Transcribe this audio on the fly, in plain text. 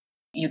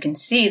you can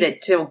see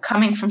that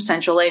coming from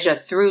Central Asia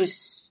through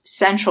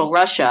Central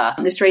Russia,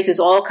 this raises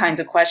all kinds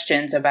of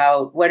questions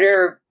about what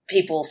are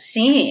people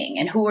seeing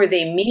and who are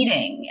they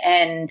meeting?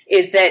 And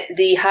is that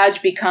the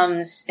Hajj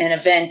becomes an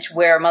event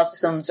where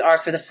Muslims are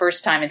for the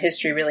first time in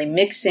history really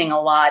mixing a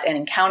lot and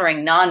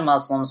encountering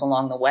non-Muslims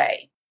along the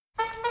way.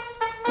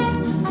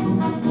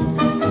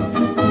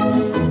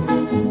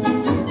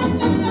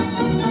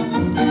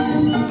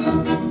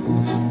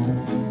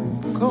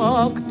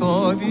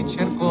 Как-то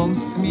вечерком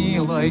с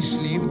Милой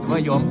шли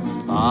вдвоем,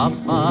 а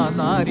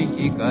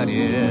фонарики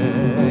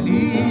горели,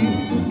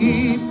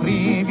 и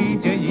при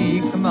виде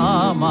их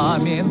на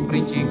момент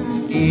притих,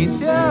 и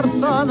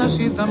сердца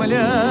наши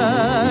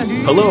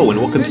замляли. Hello and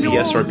welcome to the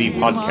SRB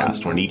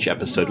podcast, where in each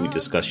episode we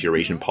discuss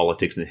Eurasian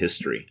politics and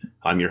history.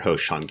 I'm your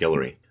host, Sean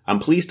Guillory. I'm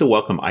pleased to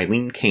welcome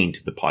Eileen Kane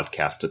to the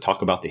podcast to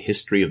talk about the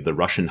history of the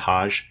Russian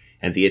Hajj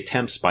and the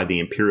attempts by the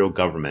imperial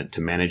government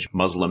to manage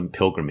Muslim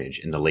pilgrimage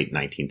in the late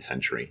 19th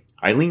century.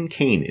 Eileen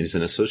Kane is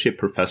an associate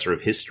professor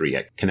of history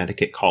at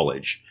Connecticut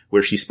College,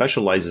 where she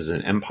specializes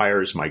in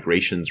empires,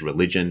 migrations,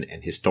 religion,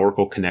 and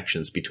historical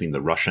connections between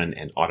the Russian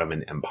and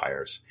Ottoman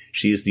empires.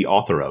 She is the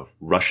author of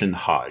Russian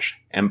Hajj,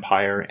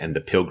 Empire and the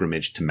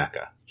Pilgrimage to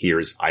Mecca.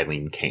 Here's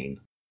Eileen Kane.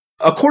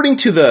 According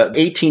to the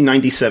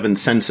 1897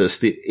 census,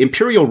 the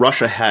Imperial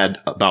Russia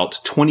had about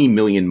 20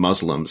 million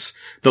Muslims,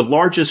 the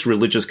largest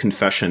religious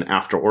confession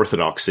after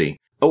Orthodoxy.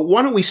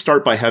 Why don't we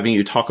start by having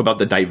you talk about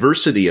the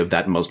diversity of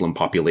that Muslim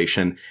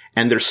population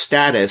and their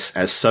status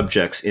as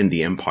subjects in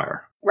the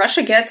empire?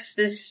 Russia gets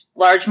this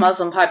large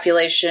Muslim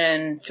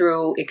population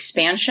through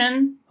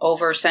expansion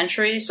over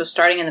centuries. So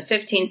starting in the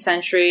 15th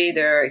century,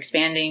 they're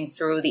expanding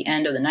through the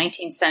end of the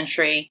 19th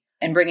century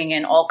and bringing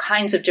in all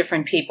kinds of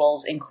different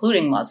peoples,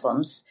 including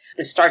Muslims.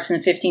 This starts in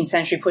the 15th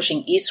century,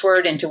 pushing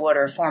eastward into what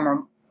are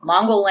former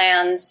Mongol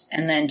lands,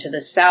 and then to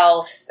the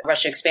south,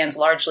 Russia expands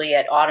largely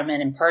at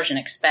Ottoman and Persian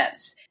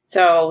expense.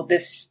 So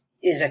this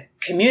is a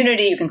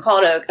community, you can call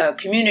it a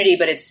community,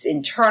 but it's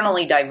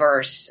internally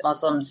diverse.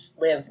 Muslims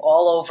live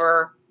all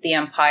over the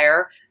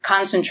empire,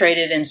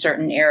 concentrated in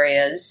certain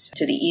areas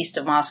to the east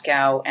of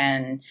Moscow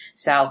and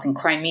south in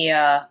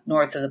Crimea,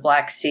 north of the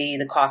Black Sea,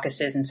 the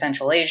Caucasus, and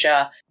Central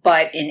Asia,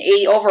 but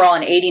overall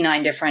in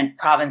 89 different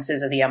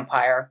provinces of the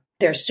empire.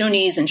 There's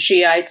Sunnis and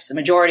Shiites. The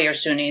majority are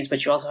Sunnis,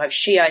 but you also have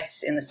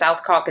Shiites in the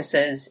South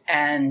Caucasus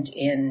and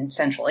in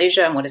Central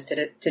Asia and what is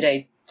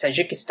today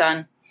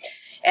Tajikistan.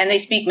 And they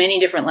speak many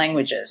different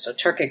languages, so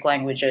Turkic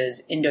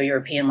languages,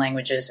 Indo-European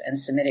languages, and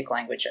Semitic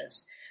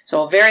languages.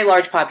 So a very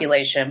large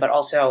population, but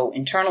also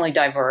internally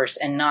diverse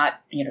and not,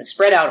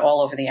 spread out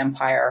all over the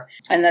empire.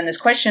 And then this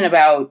question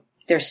about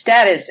their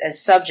status as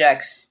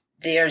subjects.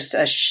 There's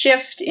a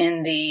shift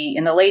in the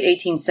late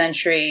 18th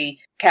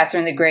century.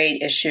 Catherine the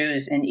Great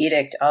issues an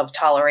edict of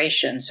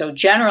toleration. So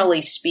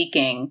generally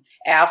speaking,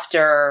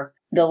 after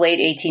the late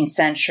 18th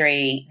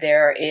century,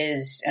 there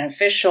is an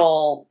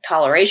official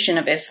toleration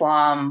of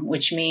Islam,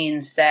 which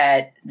means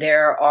that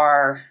there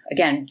are,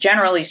 again,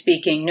 generally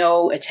speaking,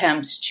 no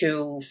attempts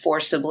to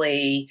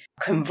forcibly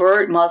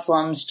convert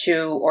Muslims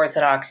to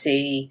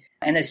Orthodoxy.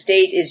 And the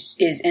state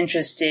is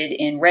interested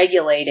in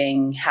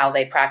regulating how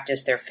they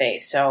practice their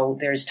faith. So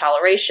there's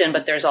toleration,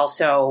 but there's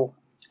also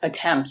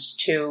attempts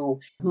to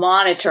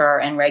monitor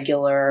and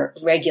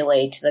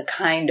regulate the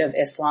kind of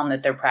Islam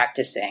that they're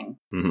practicing.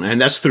 Mm-hmm.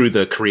 And that's through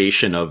the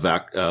creation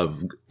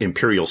of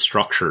imperial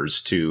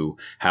structures to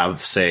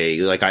have, say,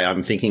 like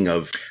I'm thinking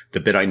of the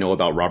bit I know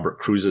about Robert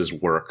Cruise's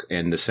work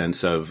in the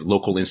sense of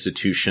local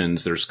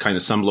institutions. There's kind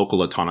of some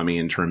local autonomy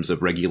in terms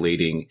of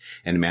regulating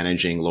and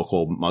managing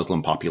local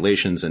Muslim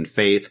populations and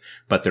faith,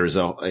 but there's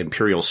an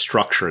imperial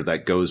structure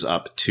that goes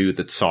up to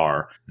the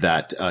Tsar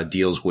that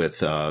deals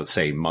with,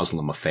 say,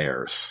 Muslim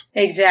affairs.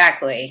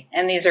 Exactly.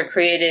 And these are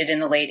created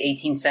in the late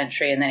 18th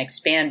century and then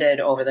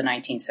expanded over the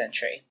 19th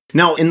century.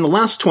 Now, in the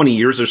last 20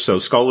 years or so,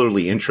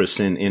 scholarly interest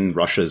in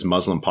Russia's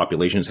Muslim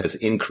populations has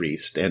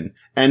increased. And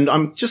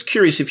I'm just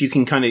curious if you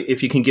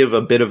can give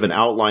a bit of an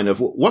outline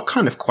of what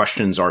kind of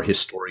questions are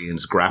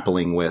historians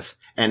grappling with,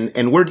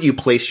 and where do you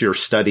place your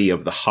study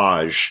of the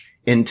Hajj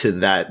into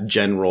that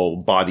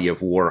general body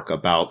of work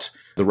about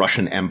the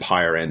Russian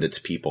Empire and its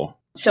people?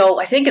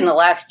 So I think in the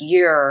last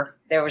year,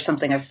 there was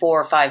something like 4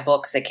 or 5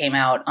 books that came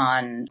out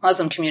on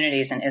Muslim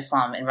communities and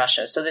Islam in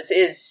Russia. So this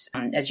is,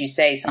 as you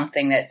say,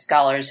 something that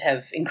scholars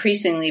have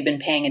increasingly been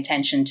paying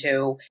attention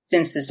to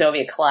since the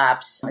Soviet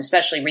collapse,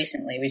 especially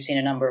recently. We've seen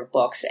a number of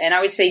books. And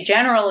I would say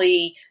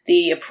generally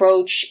the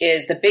approach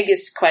is the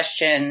biggest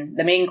question,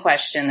 the main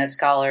question that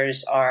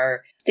scholars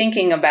are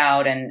thinking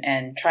about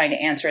and trying to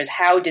answer is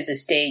how did the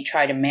state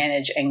try to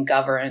manage and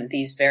govern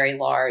these very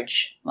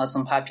large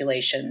Muslim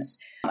populations?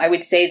 I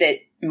would say that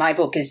my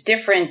book is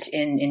different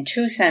in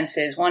 2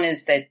 senses. One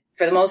is that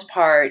for the most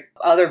part,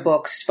 other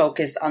books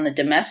focus on the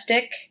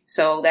domestic.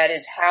 So that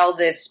is how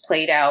this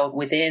played out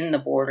within the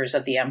borders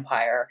of the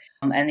empire.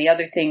 And the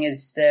other thing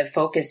is the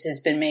focus has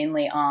been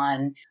mainly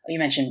on, you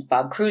mentioned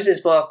Bob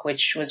Cruise's book,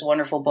 which was a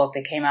wonderful book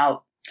that came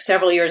out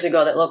several years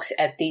ago that looks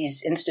at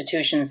these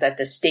institutions that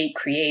the state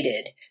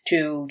created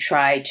to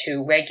try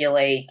to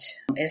regulate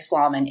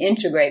Islam and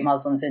integrate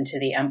Muslims into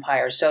the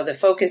empire. So the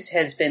focus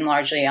has been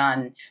largely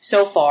on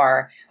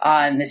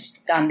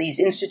these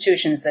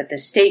institutions that the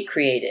state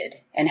created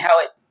and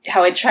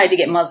how it tried to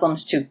get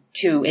Muslims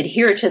to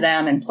adhere to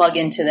them and plug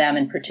into them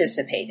and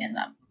participate in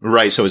them.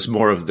 Right. So it's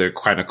more of the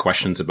kind of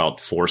questions about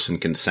force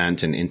and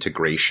consent and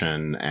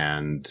integration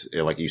and,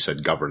 like you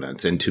said,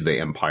 governance into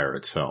the empire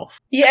itself.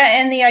 Yeah.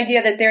 And the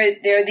idea that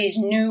there are these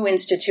new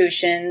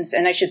institutions,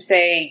 and I should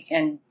say,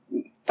 and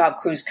Bob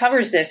Cruz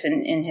covers this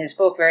in his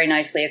book very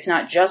nicely. It's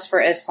not just for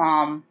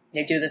Islam.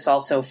 They do this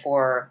also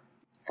for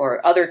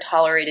other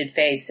tolerated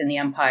faiths in the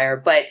empire.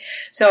 But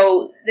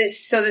so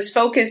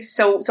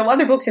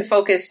other books have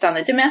focused on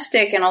the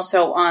domestic and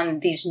also on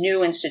these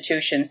new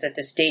institutions that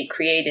the state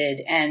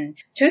created. And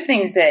two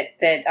things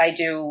that I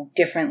do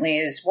differently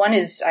is one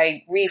is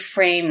I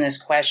reframe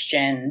this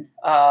question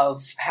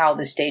of how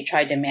the state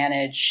tried to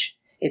manage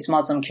its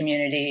Muslim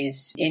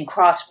communities in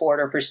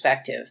cross-border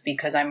perspective,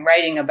 because I'm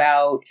writing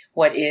about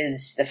what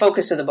is the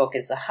focus of the book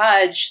is the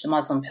Hajj, the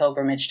Muslim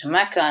pilgrimage to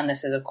Mecca, and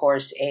this is, of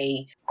course,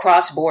 a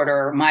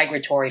cross-border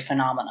migratory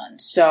phenomenon.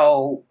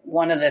 So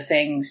one of the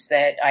things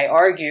that I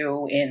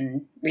argue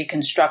in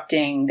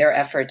reconstructing their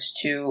efforts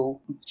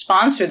to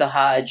sponsor the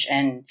Hajj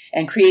and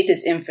create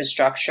this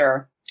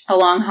infrastructure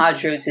along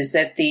Hajj routes is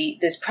that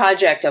this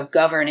project of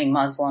governing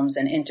Muslims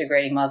and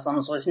integrating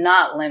Muslims was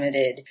not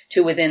limited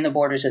to within the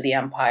borders of the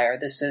empire.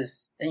 This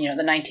is, the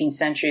 19th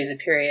century is a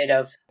period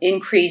of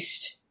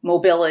increased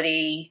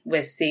mobility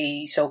with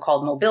the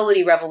so-called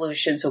mobility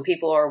revolution. So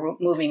people are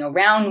moving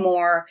around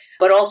more,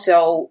 but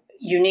also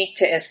unique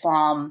to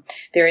Islam,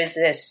 there is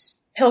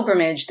this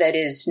pilgrimage that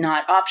is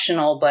not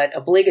optional, but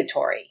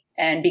obligatory.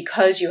 And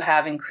because you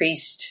have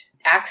increased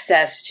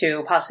access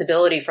to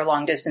possibility for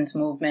long distance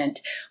movement,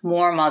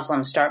 more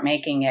Muslims start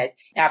making it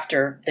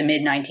after the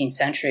mid 19th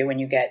century when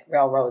you get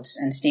railroads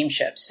and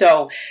steamships.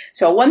 So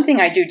one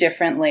thing I do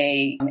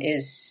differently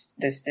is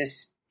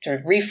this sort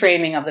of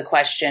reframing of the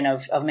question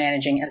of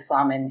managing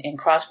Islam in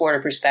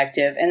cross-border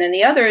perspective. And then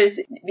the other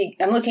is,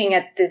 I'm looking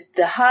at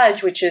the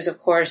Hajj, which is, of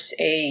course,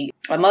 an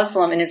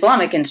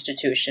Islamic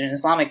institution, an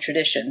Islamic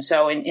tradition.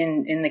 So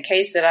in the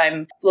case that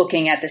I'm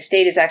looking at, the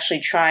state is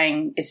actually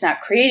it's not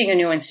creating a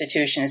new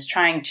institution, it's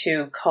trying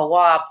to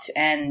co-opt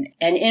and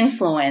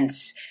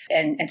influence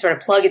and sort of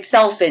plug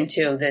itself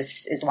into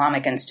this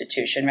Islamic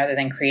institution rather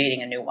than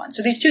creating a new one.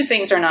 So these two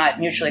things are not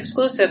mutually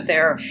exclusive.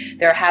 They're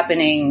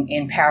happening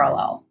in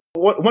parallel.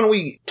 Why don't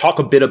we talk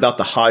a bit about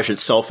the Hajj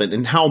itself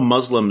and how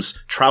Muslims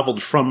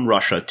traveled from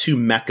Russia to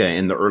Mecca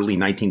in the early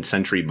 19th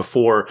century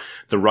before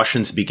the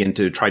Russians begin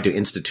to try to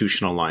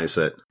institutionalize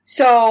it?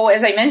 So,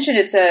 as I mentioned,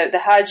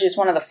 the Hajj is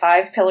one of the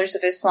 5 pillars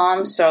of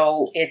Islam.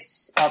 So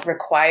it's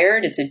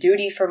required. It's a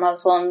duty for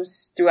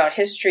Muslims throughout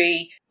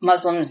history.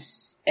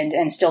 Muslims,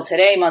 and still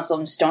today,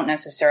 Muslims don't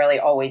necessarily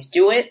always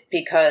do it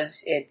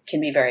because it can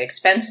be very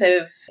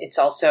expensive. It's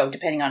also,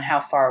 depending on how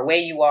far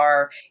away you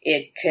are,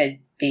 it could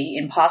be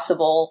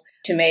impossible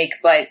to make.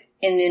 But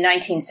in the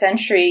 19th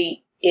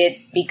century, it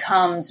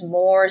becomes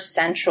more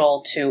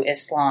central to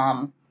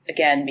Islam,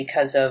 again,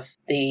 because of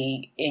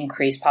the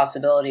increased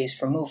possibilities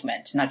for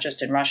movement, not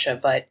just in Russia,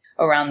 but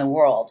around the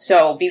world.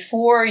 So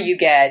before you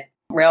get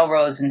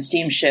railroads and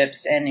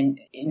steamships and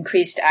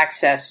increased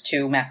access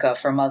to Mecca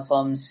for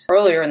Muslims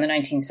earlier in the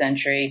 19th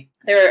century,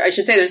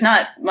 there's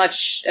not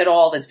much at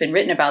all that's been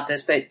written about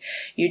this, but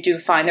you do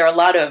find there are a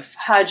lot of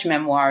Hajj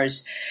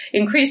memoirs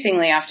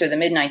increasingly after the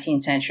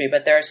mid-19th century,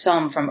 but there are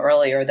some from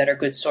earlier that are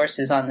good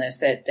sources on this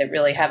that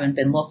really haven't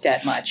been looked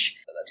at much.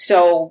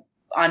 So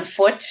on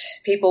foot,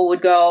 people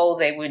would go,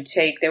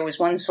 there was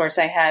one source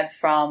I had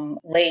from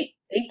late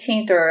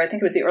 18th or I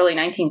think it was the early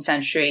 19th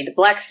century. The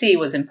Black Sea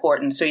was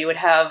important. So you would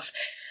have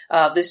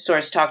this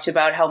source talked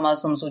about how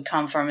Muslims would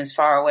come from as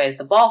far away as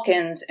the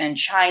Balkans and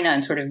China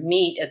and sort of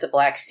meet at the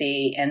Black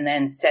Sea and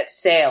then set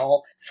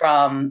sail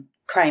from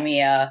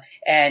Crimea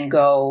and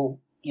go,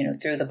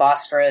 through the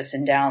Bosphorus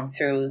and down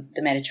through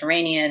the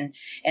Mediterranean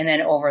and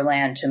then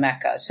overland to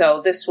Mecca.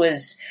 So this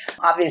was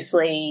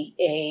obviously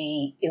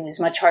it was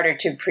much harder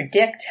to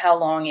predict how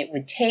long it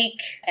would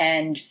take,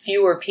 and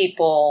fewer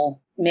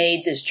people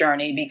made this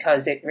journey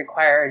because it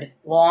required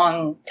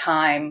long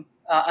time,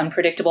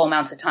 unpredictable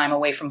amounts of time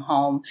away from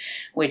home,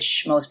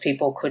 which most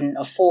people couldn't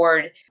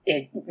afford.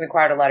 It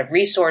required a lot of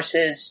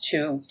resources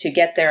to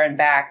get there and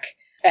back.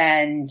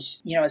 And,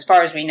 as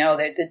far as we know,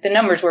 the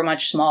numbers were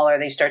much smaller.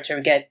 They start to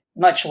get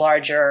much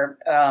larger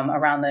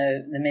around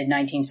the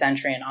mid-19th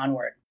century and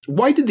onward.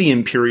 Why did the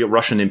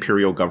Russian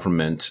imperial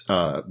government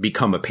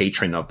become a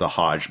patron of the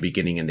Hajj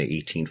beginning in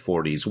the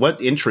 1840s?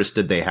 What interest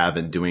did they have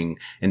in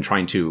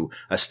trying to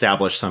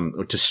establish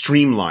to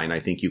streamline, I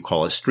think you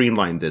call it,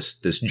 streamline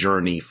this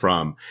journey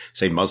from,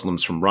 say,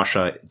 Muslims from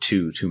Russia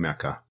to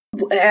Mecca?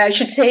 I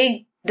should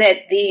say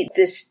that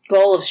this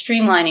goal of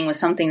streamlining was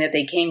something that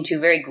they came to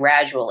very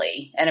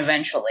gradually and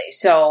eventually.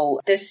 So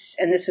this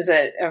is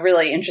a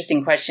really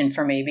interesting question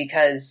for me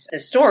because the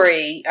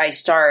story I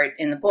start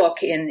in the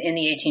book in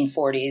the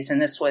 1840s,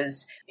 and this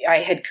was I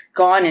had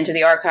gone into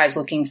the archives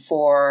looking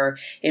for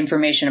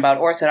information about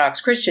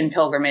Orthodox Christian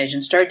pilgrimage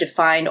and started to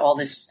find all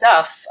this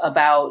stuff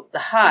about the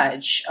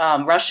Hajj.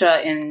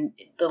 Russia in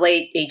the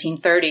late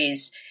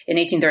 1830s, in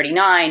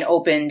 1839,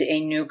 opened a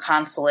new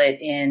consulate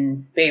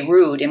in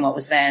Beirut, in what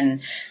was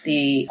then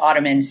the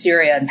Ottoman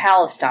Syria and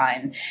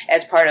Palestine,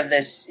 as part of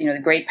this, the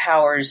great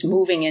powers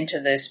moving into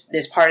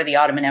this part of the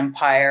Ottoman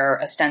Empire,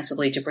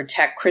 ostensibly to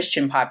protect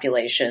Christian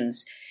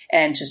populations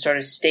and to sort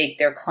of stake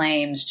their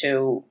claims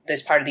to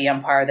this part of the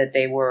empire that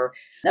they were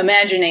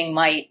imagining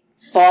might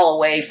fall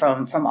away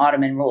from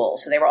Ottoman rule.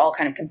 So they were all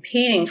kind of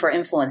competing for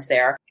influence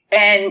there.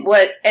 And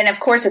of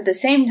course, at the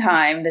same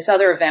time, this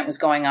other event was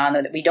going on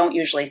that we don't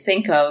usually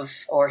think of,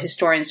 or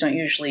historians don't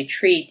usually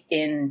treat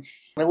in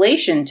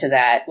relation to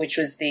that, which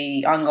was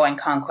the ongoing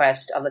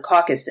conquest of the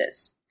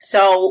Caucasus.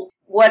 So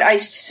what I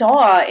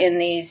saw in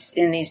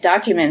these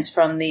documents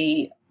from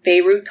the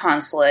Beirut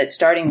consulate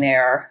starting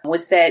there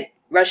was that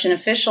Russian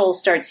officials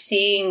start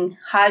seeing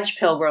Hajj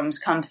pilgrims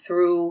come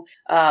through.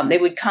 They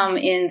would come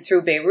in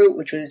through Beirut,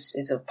 which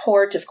is a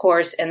port, of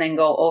course, and then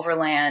go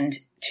overland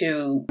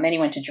many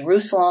went to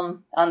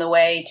Jerusalem on the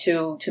way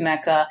to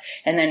Mecca,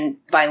 and then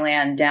by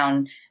land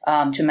down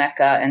to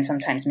Mecca and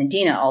sometimes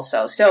Medina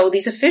also. So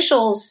these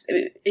officials,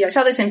 I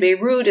saw this in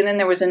Beirut, and then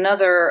there was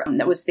another,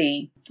 that was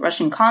the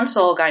Russian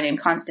consul, a guy named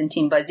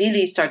Konstantin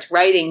Basili, starts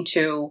writing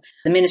to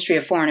the Ministry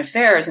of Foreign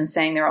Affairs and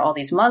saying there are all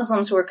these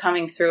Muslims who are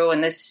coming through,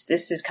 and this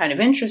is kind of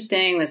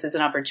interesting. This is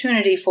an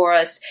opportunity for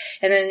us.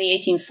 And then in the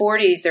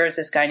 1840s, there was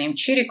this guy named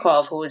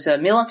Chirikov, who was a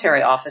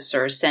military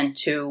officer sent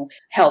to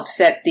help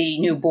set the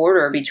new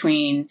border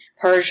between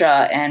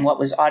Persia and what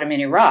was Ottoman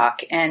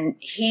Iraq. And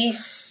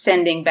he's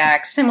sending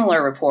back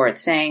similar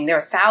reports saying there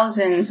are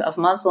thousands of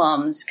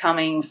Muslims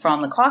coming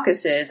from the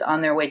Caucasus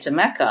on their way to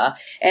Mecca.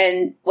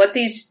 And what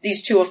these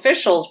two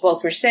officials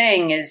both were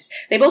saying is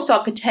they both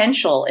saw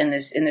potential in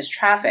this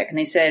traffic. And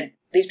they said,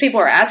 these people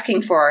are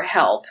asking for our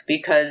help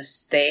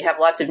because they have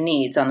lots of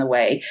needs on the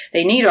way.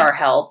 They need our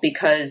help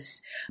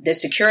because the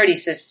security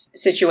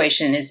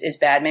situation is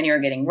bad. Many are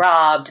getting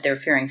robbed. They're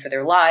fearing for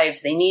their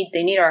lives. They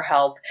need our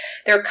help.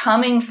 They're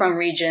coming from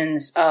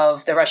regions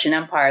of the Russian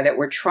Empire that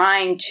we're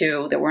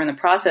in the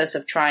process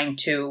of trying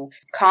to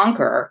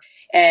conquer,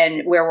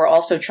 and where we're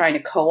also trying to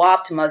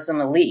co-opt Muslim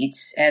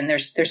elites. And they're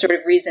sort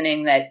of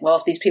reasoning that, well,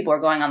 if these people are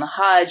going on the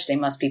Hajj, they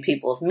must be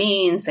people of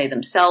means. They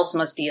themselves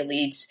must be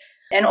elites.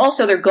 And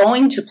also they're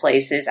going to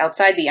places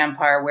outside the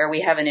empire where we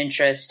have an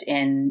interest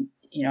in,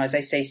 as I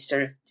say,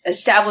 sort of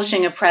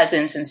establishing a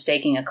presence and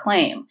staking a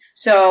claim.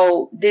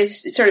 So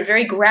this sort of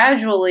very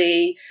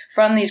gradually,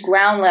 from these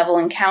ground level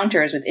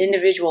encounters with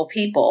individual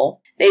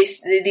people,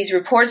 these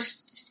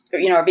reports,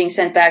 are being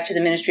sent back to the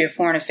Ministry of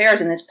Foreign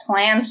Affairs, and this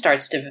plan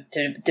starts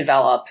to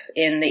develop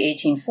in the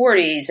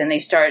 1840s. And they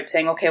start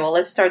saying, okay, well,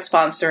 let's start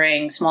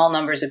sponsoring small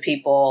numbers of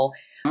people.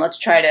 Let's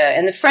try to,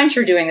 and the French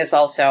are doing this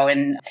also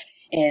in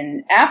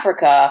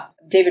Africa.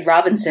 David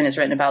Robinson has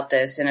written about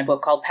this in a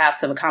book called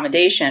Paths of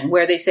Accommodation,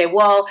 where they say,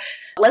 well,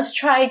 let's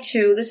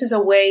this is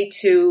a way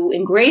to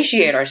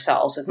ingratiate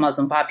ourselves with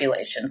Muslim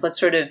populations.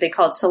 They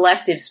call it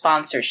selective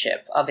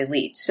sponsorship of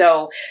elites.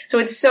 So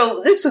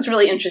this was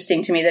really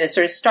interesting to me that it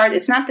sort of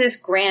it's not this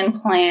grand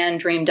plan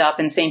dreamed up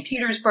in St.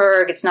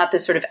 Petersburg. It's not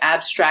this sort of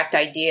abstract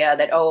idea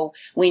that, oh,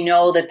 we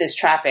know that this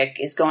traffic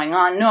is going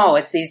on. No,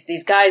 it's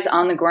these guys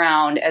on the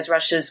ground as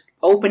Russia's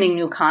opening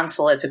new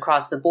consulates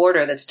across the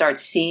border that start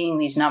seeing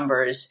these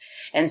numbers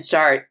and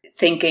start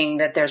thinking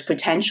that there's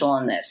potential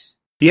in this.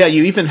 Yeah,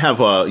 you even have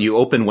you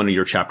open one of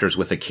your chapters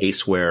with a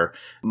case where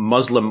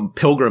Muslim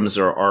pilgrims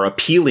are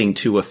appealing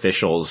to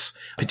officials.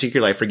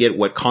 Particularly, I forget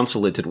what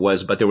consulate it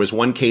was, but there was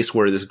one case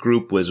where this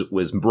group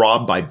was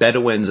robbed by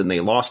Bedouins and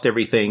they lost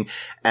everything.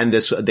 And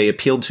they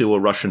appealed to a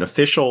Russian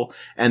official,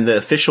 and the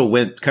official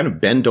went kind of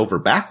bend over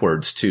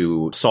backwards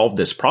to solve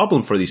this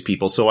problem for these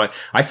people. So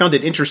I found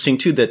it interesting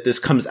too that this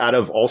comes out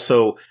of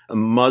also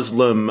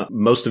Muslim,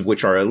 most of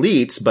which are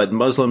elites, but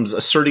Muslims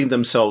asserting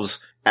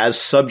themselves as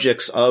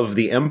subjects of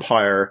the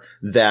empire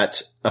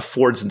that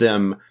affords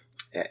them,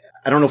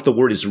 I don't know if the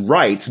word is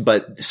rights,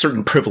 but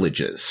certain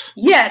privileges.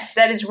 Yes,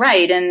 that is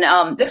right.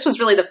 And this was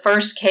really the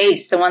first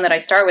case, the one that I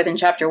start with in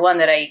chapter 1,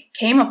 that I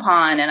came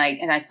upon and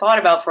I thought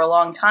about for a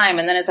long time.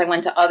 And then as I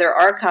went to other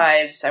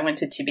archives, I went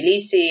to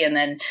Tbilisi and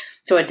then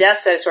to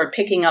Odessa, sort of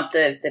picking up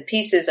the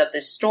pieces of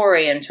this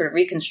story and sort of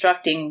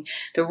reconstructing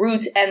the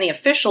roots and the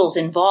officials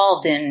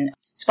involved in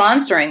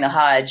sponsoring the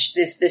Hajj.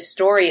 This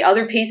story,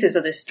 other pieces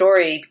of this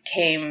story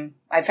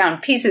I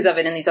found pieces of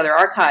it in these other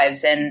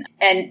archives. And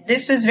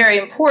this is very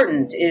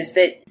important, is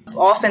that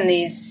often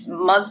these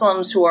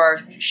Muslims who are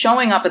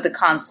showing up at the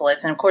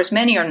consulates, and of course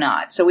many are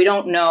not, so we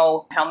don't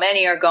know how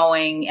many are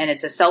going, and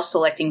it's a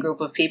self-selecting group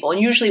of people. And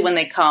usually when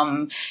they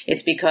come,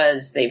 it's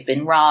because they've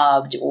been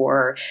robbed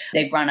or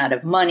they've run out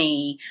of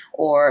money,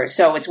 or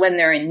so it's when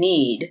they're in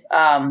need.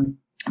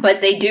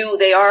 But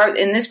they are,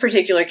 in this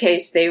particular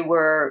case, they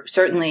were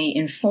certainly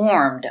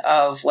informed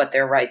of what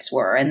their rights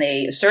were, and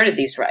they asserted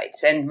these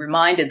rights and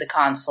reminded the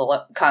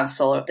consul,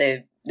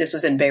 this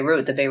was in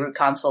Beirut, the Beirut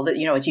consul, that,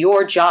 it's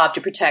your job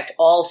to protect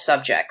all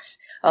subjects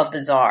of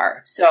the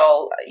Tsar.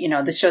 So,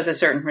 this shows a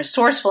certain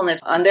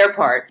resourcefulness on their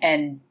part,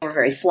 and we're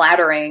very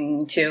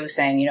flattering to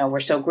saying, we're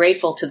so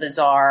grateful to the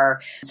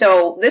Tsar.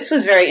 So this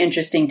was very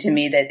interesting to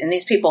me and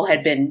these people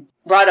had been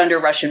brought under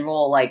Russian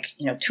rule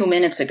 2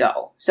 minutes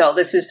ago. So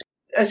this is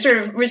a sort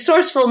of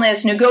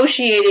resourcefulness,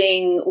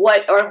 negotiating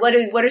what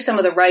are some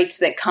of the rights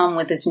that come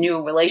with this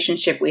new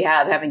relationship we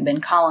have, having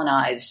been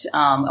colonized,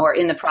 or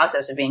in the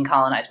process of being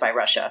colonized by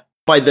Russia.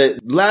 By the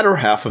latter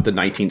half of the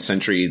 19th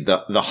century,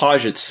 the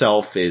Hajj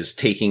itself is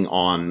taking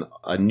on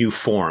new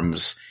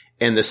forms,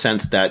 in the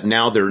sense that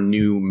now there are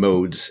new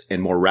modes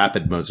and more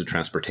rapid modes of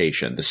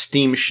transportation. The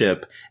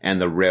steamship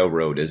and the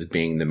railroad as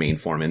being the main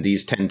form. And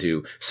these tend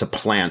to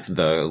supplant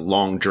the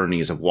long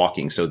journeys of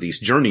walking. So these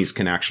journeys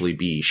can actually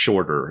be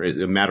shorter,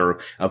 a matter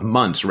of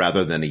months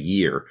rather than a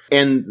year.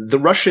 And the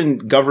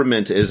Russian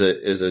government is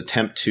an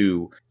attempt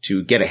to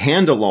get a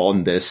handle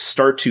on this,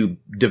 start to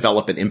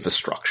develop an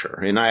infrastructure.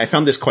 And I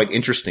found this quite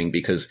interesting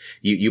because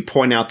you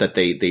point out that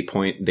they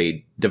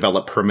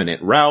develop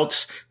permanent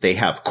routes, they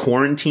have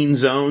quarantine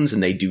zones,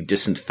 and they do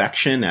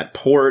disinfection at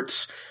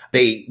ports.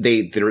 There's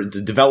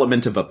the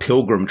development of a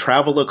pilgrim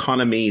travel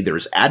economy.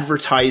 There's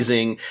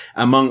advertising,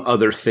 among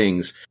other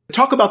things.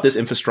 Talk about this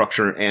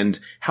infrastructure and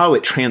how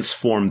it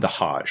transformed the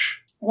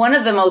Hajj. One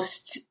of the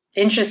most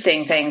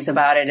interesting things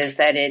about it is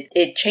that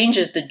it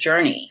changes the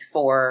journey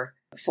for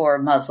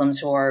Muslims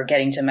who are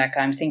getting to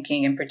Mecca. I'm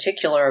thinking in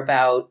particular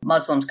about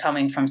Muslims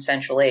coming from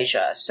Central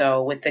Asia.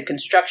 So with the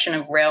construction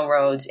of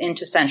railroads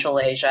into Central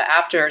Asia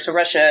so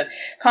Russia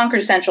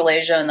conquers Central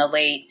Asia in the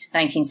late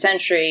 19th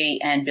century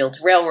and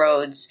builds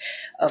railroads,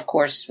 of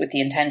course, with the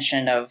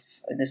intention of,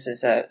 this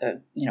is a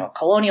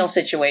colonial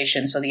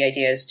situation. So the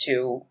idea is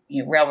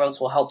railroads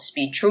will help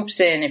speed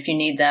troops in if you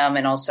need them,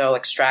 and also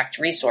extract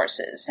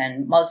resources.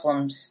 And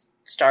Muslims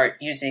who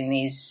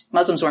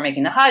are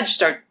making the Hajj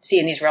start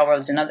seeing these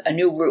railroads in a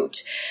new route.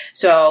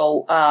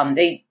 So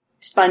they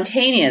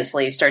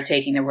spontaneously start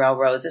taking the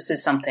railroads. This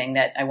is something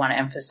that I want to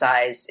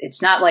emphasize.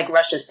 It's not like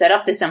Russia set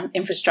up this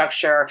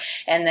infrastructure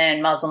and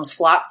then Muslims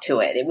flocked to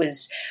it.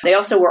 They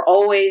also were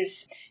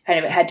always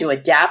kind of had to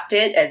adapt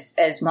it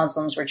as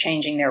Muslims were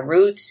changing their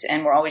routes,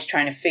 and we're always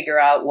trying to figure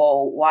out,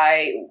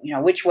 why,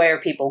 which way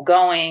are people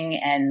going,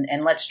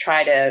 and let's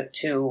try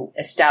to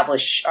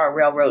establish our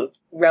rail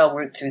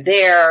route through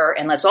there,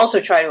 and let's also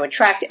try to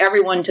attract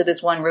everyone to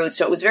this one route.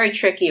 So it was very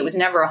tricky. It was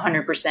never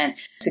 100%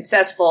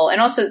 successful. And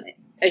also,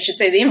 I should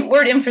say, the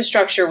word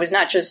infrastructure was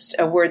not just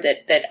a word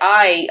that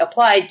I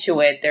applied to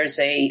it. There's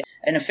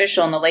an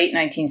official in the late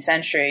 19th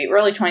century,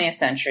 early 20th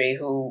century,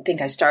 who I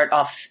think I start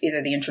off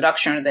either the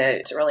introduction or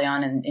it's early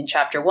on in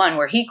chapter 1,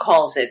 where he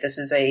calls it, this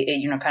is a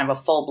kind of a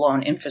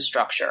full-blown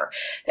infrastructure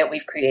that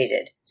we've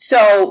created.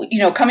 So,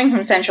 coming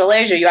from Central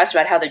Asia, you asked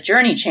about how the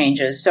journey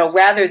changes. So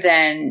rather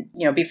than,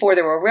 before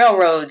there were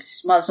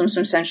railroads, Muslims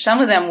from Central,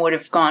 some of them would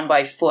have gone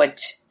by foot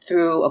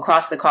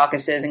across the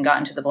Caucasus and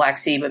gotten to the Black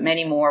Sea, but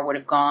many more would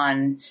have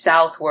gone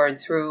southward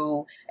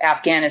through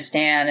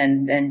Afghanistan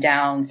and then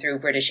down through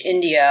British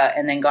India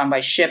and then gone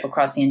by ship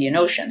across the Indian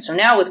Ocean. So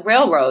now with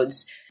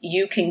railroads,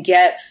 you can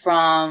get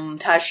from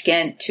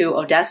Tashkent to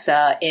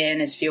Odessa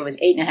in as few as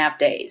 8.5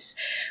 days,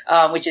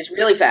 which is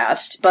really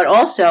fast. But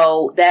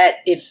also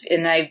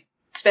I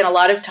spent a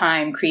lot of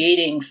time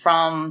creating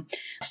from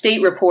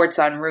state reports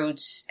on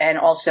routes and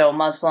also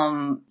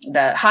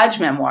the Hajj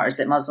memoirs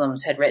that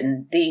Muslims had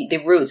written,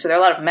 the routes. So there are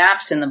a lot of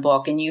maps in the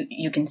book, and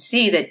you can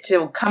see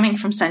that coming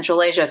from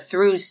Central Asia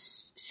through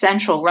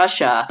Central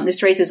Russia,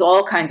 this raises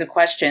all kinds of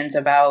questions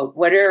about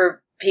what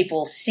are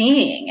people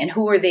seeing and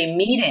who are they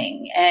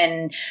meeting?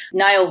 And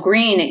Niall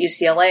Green at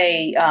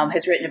UCLA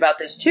has written about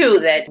this too,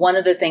 that one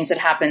of the things that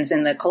happens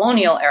in the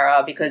colonial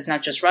era, because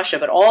not just Russia,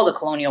 but all the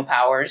colonial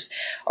powers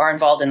are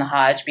involved in the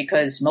Hajj,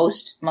 because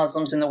most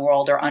Muslims in the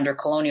world are under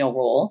colonial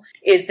rule,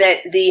 is that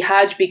the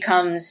Hajj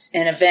becomes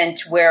an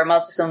event where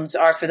Muslims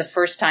are, for the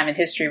first time in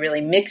history,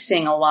 really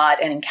mixing a lot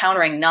and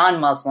encountering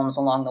non-Muslims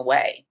along the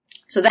way.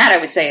 So that,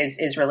 I would say,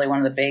 is really one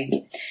of the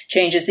big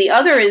changes. The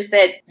other is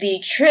that the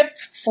trip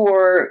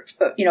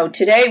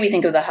today we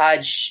think of the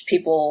Hajj,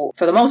 people,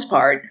 for the most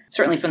part,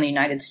 certainly from the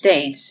United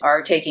States,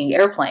 are taking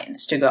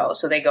airplanes to go.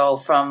 So they go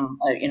from,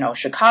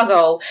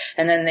 Chicago,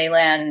 and then they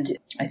land,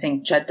 I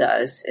think Jeddah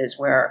is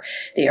where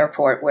the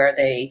airport where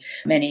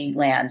many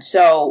land.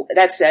 So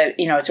that's a,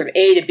 sort of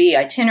A to B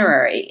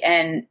itinerary.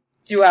 And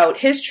throughout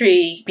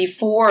history,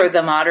 before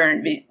the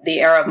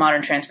era of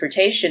modern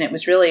transportation, it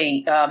was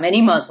really,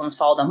 many Muslims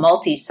followed a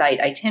multi-site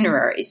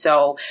itinerary.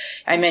 So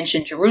I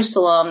mentioned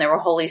Jerusalem. There were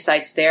holy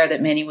sites there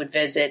that many would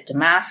visit,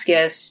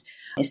 Damascus,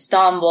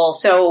 Istanbul.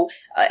 So,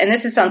 and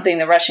this is something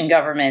the Russian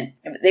government,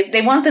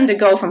 they want them to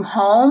go from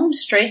home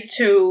straight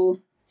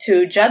to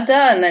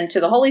Jeddah and then to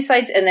the holy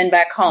sites and then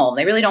back home.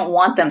 They really don't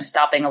want them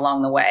stopping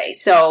along the way.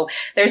 So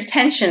there's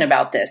tension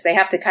about this. They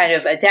have to kind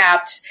of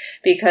adapt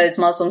because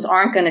Muslims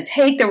aren't going to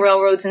take the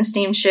railroads and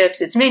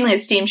steamships. It's mainly a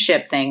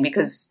steamship thing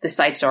because the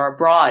sites are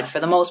abroad for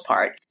the most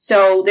part.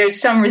 So there's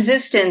some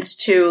resistance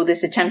to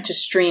this attempt to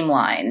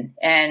streamline,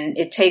 and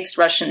it takes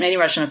many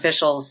Russian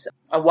officials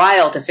a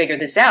while to figure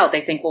this out.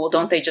 They think, well,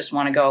 don't they just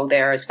want to go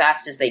there as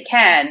fast as they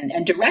can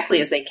and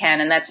directly as they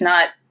can? And that's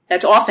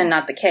often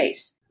not the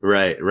case.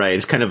 Right.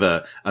 It's kind of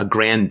a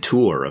grand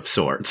tour of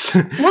sorts.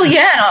 Well,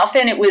 yeah, and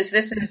often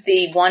this is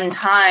the one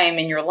time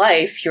in your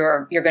life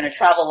you're going to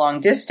travel long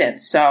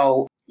distance.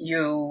 So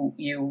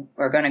you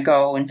are going to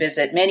go and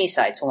visit many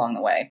sites along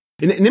the way.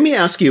 And let me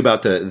ask you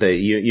about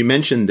you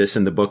mentioned this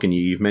in the book, and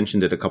you've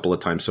mentioned it a couple of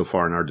times so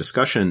far in our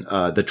discussion,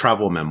 the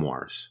travel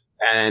memoirs.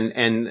 And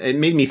it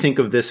made me think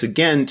of this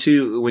again,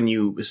 too, when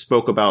you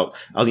spoke about,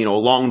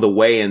 along the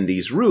way in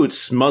these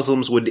routes,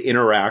 Muslims would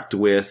interact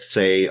with,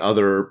 say,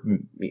 other,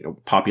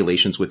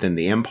 populations within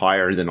the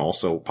empire, then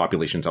also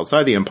populations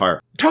outside the empire.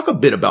 Talk a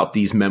bit about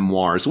these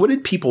memoirs. What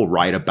did people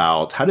write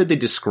about? How did they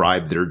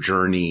describe their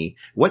journey?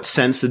 What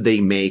sense did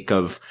they make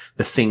of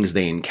the things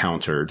they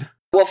encountered?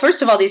 Well,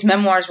 first of all, these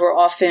memoirs were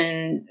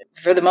often,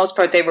 for the most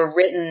part, they were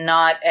written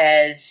not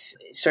as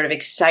sort of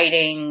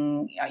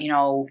exciting,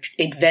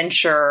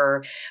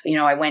 adventure.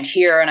 I went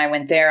here and I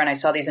went there and I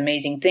saw these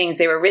amazing things.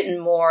 They were written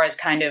more as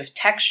kind of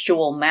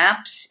textual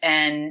maps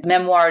and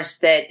memoirs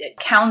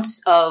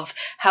accounts of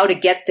how to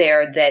get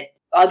there that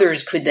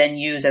others could then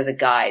use as a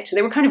guide. So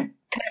they were kind of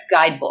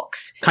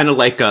guidebooks. Kind of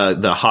like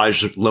the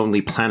Hajj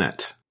Lonely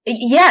Planet.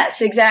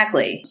 Yes,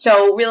 exactly.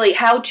 So really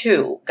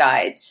how-to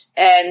guides.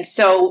 And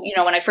so,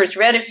 when I first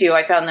read a few,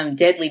 I found them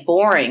deadly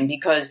boring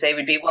because they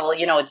would be,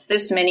 it's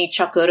this many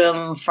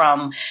chakurim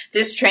from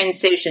this train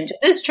station to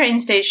this train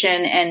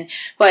station.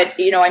 But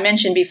I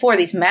mentioned before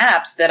these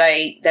maps that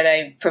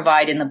I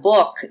provide in the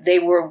book, they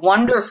were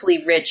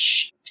wonderfully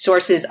rich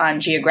sources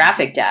on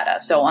geographic data.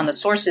 So on the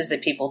sources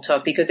that people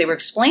took, because they were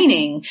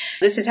explaining,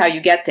 this is how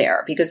you get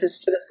there, because this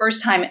is the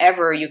first time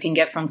ever you can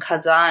get from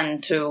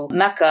Kazan to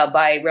Mecca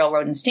by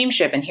railroad and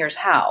steamship, and here's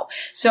how.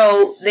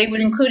 So they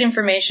would include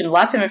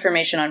lots of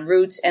information on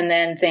routes, and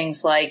then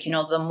things like,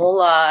 the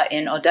mullah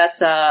in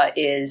Odessa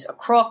is a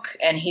crook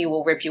and he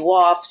will rip you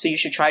off, so you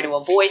should try to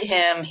avoid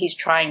him. He's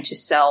trying to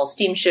sell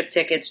steamship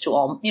tickets to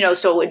all,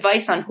 so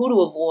advice on who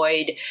to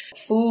avoid,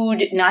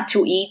 food not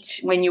to eat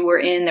when you were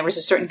in. There was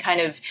a certain kind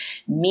of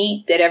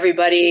meat that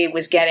everybody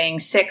was getting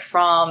sick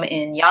from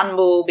in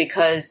Yanbu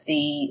because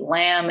the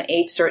lamb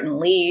ate certain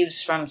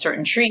leaves from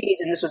certain trees,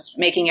 and this was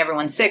making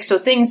everyone sick. So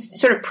things,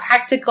 sort of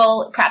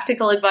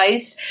practical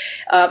advice.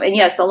 And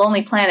yes, the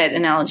Lonely Planet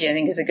analogy, I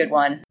think, is a good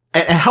one.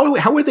 And how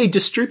are they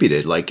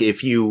distributed? Like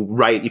if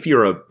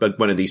you're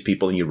one of these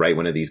people and you write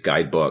one of these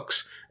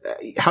guidebooks,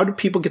 how do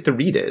people get to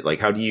read it? Like,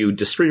 how do you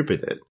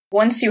distribute it?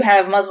 Once you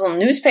have Muslim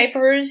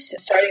newspapers,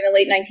 starting in the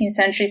late 19th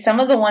century,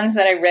 some of the ones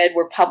that I read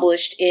were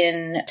published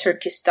in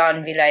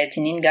Turkistan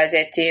Vilayetinin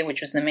Gazeti,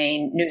 which was the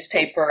main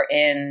newspaper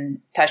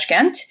in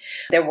Tashkent.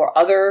 There were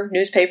other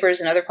newspapers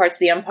in other parts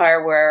of the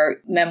empire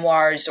where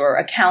memoirs or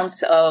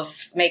accounts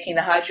of making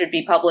the Hajj would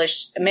be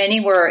published. Many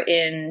were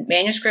in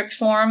manuscript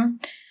form.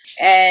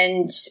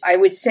 And I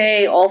would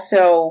say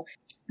also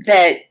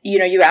that,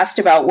 you asked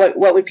about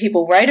what would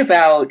people write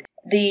about.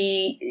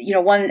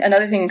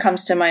 Another thing that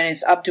comes to mind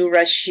is Abdul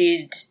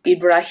Rashid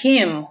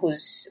Ibrahim,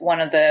 who's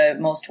one of the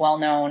most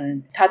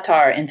well-known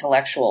Tatar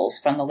intellectuals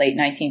from the late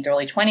 19th,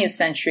 early 20th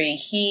century.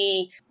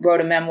 He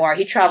wrote a memoir.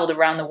 He traveled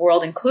around the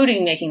world,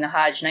 including making the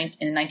Hajj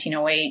in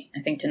 1908,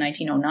 I think, to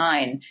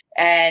 1909.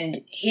 And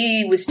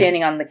he was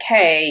standing on the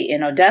quay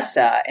in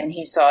Odessa, and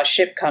he saw a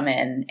ship come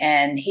in,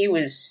 and he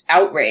was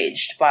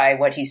outraged by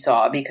what he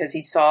saw, because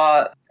he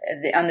saw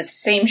on the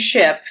same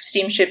ship,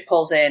 steamship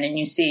pulls in, and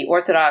you see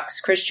Orthodox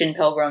Christian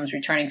pilgrims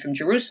returning from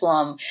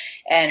Jerusalem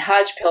and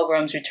Hajj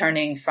pilgrims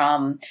returning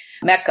from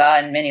Mecca,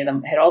 and many of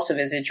them had also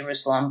visited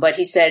Jerusalem. But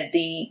he said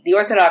the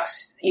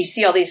Orthodox, you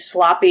see all these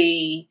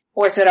sloppy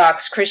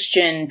Orthodox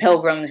Christian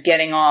pilgrims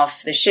getting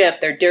off the ship.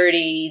 They're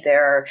dirty.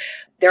 They're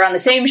on the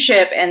same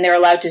ship, and they're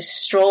allowed to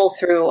stroll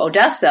through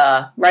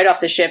Odessa right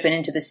off the ship and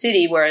into the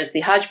city, whereas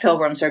the Hajj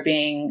pilgrims are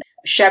being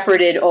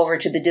shepherded over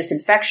to the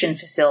disinfection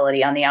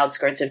facility on the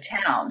outskirts of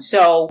town.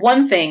 So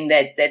one thing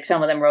that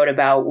some of them wrote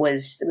about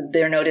was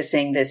they're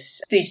noticing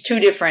these two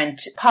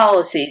different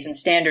policies and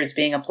standards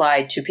being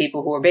applied to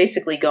people who are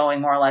basically going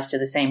more or less to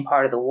the same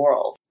part of the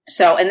world.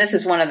 So, and this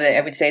is one of the,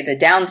 I would say, the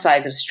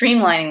downsides of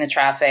streamlining the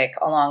traffic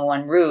along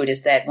one route,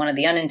 is that one of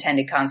the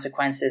unintended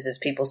consequences is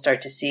people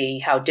start to see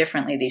how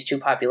differently these two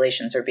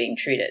populations are being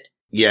treated.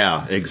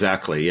 Yeah,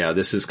 exactly. Yeah,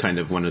 this is kind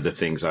of one of the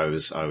things I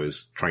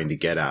was trying to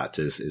get at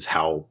is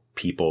how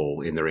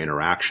people in their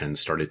interactions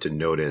started to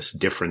notice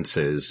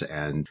differences.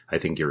 And I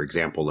think your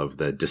example of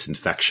the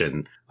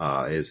disinfection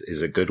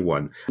is a good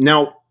one.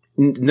 Now,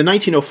 the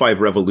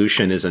 1905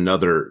 revolution is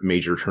another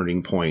major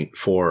turning point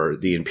for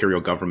the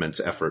imperial government's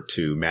effort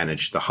to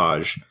manage the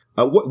Hajj.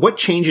 What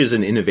changes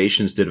and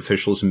innovations did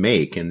officials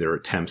make in their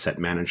attempts at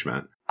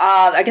management?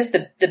 I guess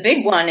the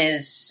big one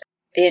is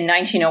in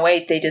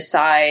 1908, they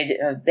decide,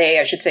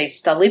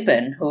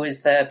 Stolypin, who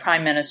is the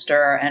prime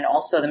minister and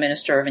also the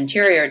minister of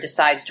interior,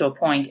 decides to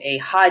appoint a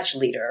Hajj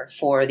leader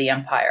for the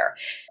empire.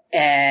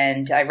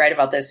 And I write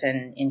about this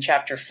in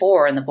chapter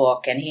 4 in the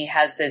book. And he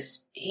has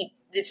this,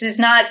 this is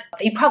not,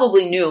 he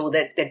probably knew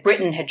that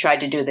Britain had tried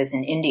to do this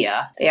in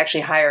India. They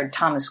actually hired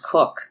Thomas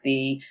Cook,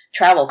 the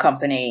travel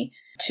company,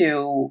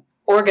 to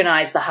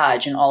organize the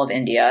Hajj in all of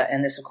India.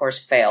 And this, of course,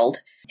 failed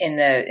in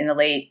the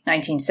late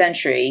 19th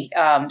century.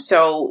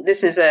 So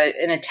this is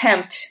an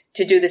attempt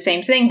to do the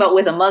same thing, but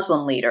with a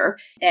Muslim leader.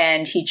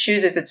 And he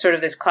chooses, it's sort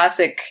of this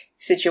classic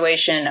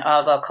situation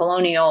of a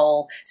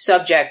colonial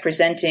subject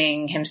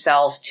presenting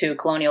himself to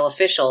colonial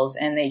officials,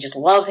 and they just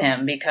love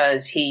him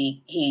because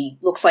he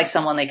looks like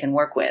someone they can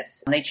work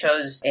with. They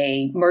chose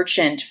a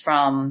merchant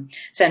from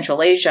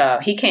Central Asia.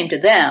 He came to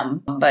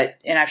them, and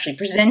actually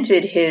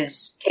presented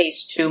his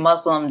case to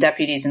Muslim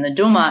deputies in the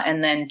Duma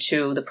and then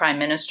to the prime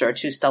minister,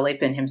 to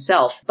Stolypin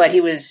himself. But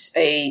he was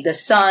the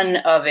son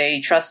of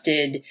a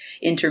trusted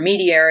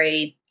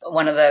intermediary,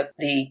 one of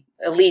the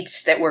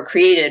elites that were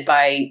created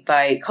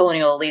by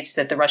colonial elites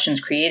that the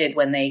Russians created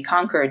when they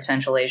conquered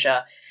Central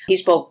Asia. He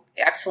spoke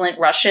excellent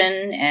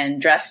Russian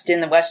and dressed in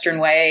the Western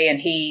way,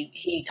 and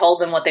he told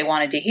them what they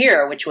wanted to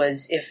hear, which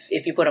was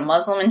if you put a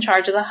Muslim in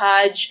charge of the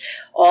Hajj,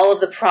 all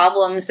of the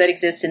problems that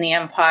exist in the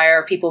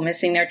empire, people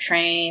missing their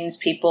trains,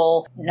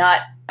 people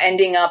not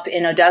ending up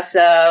in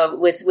Odessa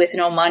with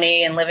no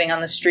money and living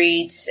on the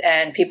streets,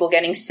 and people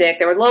getting sick.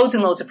 There were loads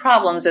and loads of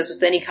problems, as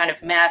with any kind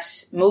of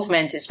mass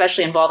movement,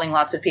 especially involving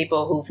lots of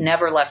people who've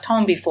never left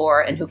home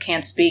before and who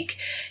can't speak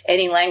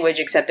any language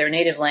except their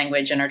native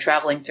language and are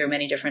traveling through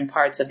many different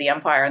parts of the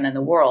empire and then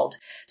the world.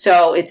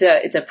 So it's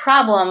a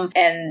problem.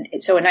 And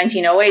so in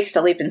 1908,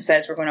 Stolypin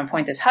says, we're going to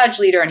appoint this Hajj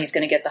leader, and he's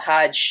going to get the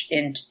Hajj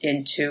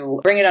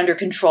into bring it under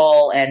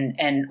control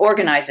and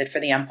organize it for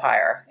the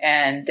empire.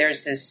 And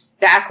there's this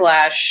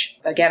backlash.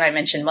 Again, I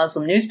mentioned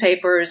Muslim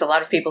newspapers. A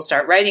lot of people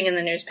start writing in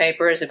the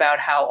newspapers about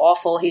how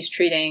awful he's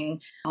treating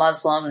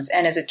Muslims.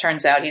 And as it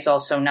turns out, he's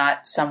also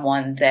not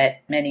someone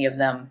that many of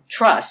them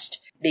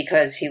trust,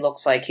 because he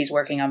looks like he's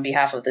working on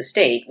behalf of the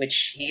state,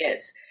 which he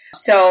is.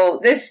 So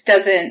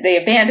they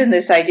abandoned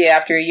this idea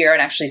after a year,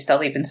 and actually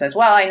Stolypin says,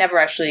 well,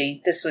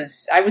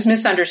 I was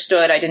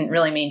misunderstood. I didn't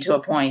really mean to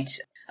appoint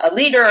a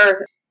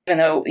leader. Even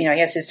though, he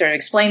has to sort of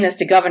explain this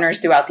to governors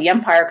throughout the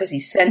empire, because he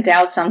sent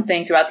out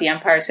something throughout the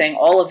empire saying,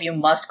 all of you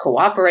must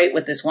cooperate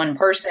with this one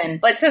person.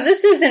 But so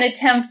this is an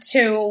attempt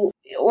to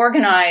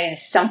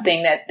organize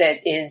something that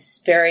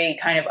is very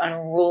kind of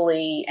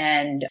unruly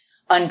and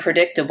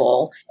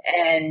unpredictable.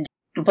 And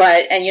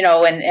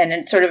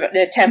sort of an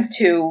attempt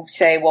to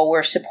say, well,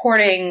 we're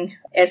supporting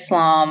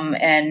Islam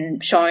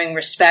and showing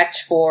respect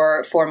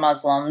for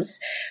Muslims,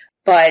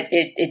 but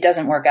it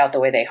doesn't work out the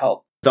way they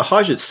hope. The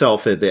Hajj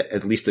itself,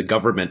 at least the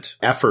government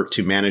effort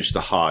to manage the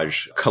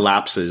Hajj,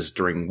 collapses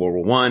during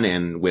World War I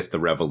and with the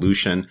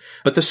revolution.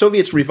 But the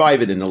Soviets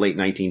revive it in the late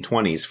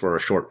 1920s for a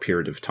short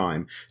period of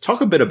time. Talk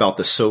a bit about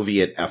the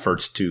Soviet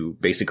efforts to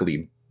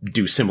basically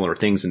do similar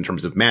things in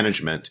terms of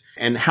management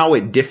and how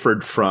it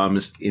differed from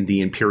in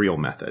the imperial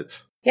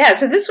methods. Yeah,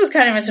 so this was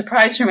kind of a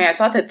surprise for me. I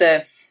thought that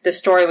the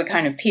story would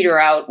kind of peter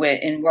out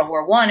in World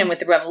War I and with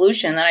the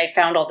revolution. Then I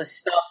found all this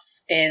stuff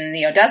in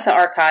the Odessa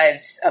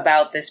archives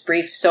about this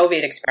brief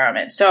Soviet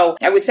experiment. So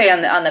I would say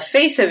on the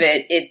face of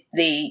it,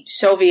 the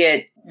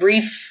Soviet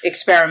brief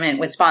experiment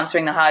with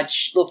sponsoring the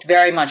Hajj looked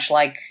very much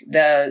like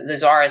the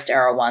Tsarist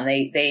era one.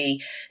 They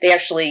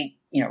actually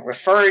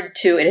referred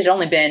to it. Had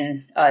only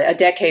been a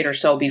decade or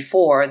so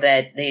before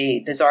that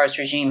the Tsarist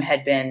regime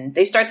had been.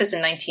 They start this in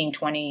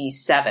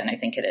 1927, I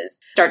think it is.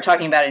 Start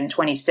talking about it in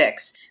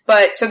 26.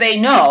 But so they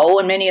know,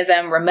 and many of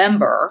them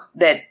remember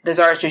that the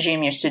Tsarist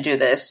regime used to do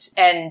this,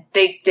 and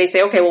they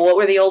say, okay, well, what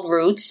were the old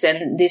routes?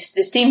 And the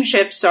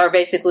steamships are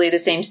basically the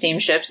same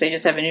steamships. They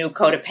just have a new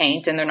coat of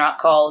paint, and they're not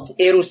called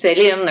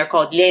Yerusalim. They're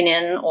called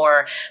Lenin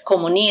or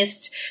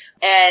Kommunist.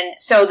 And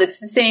so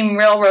it's the same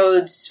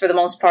railroads for the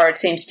most part,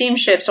 same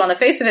steamships. So on the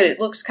face of it, it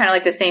looks kind of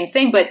like the same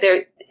thing, but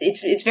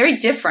it's very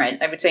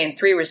different, I would say, in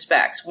three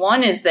respects.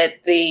 One is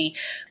that the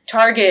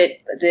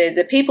target,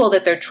 the people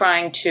that they're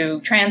trying to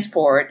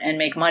transport and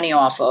make money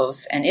off of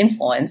and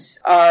influence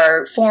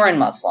are foreign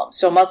Muslims.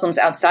 So Muslims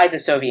outside the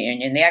Soviet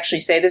Union. They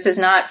actually say this is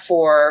not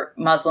for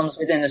Muslims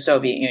within the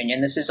Soviet Union.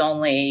 This is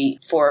only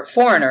for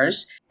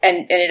foreigners.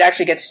 And it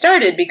actually gets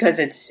started because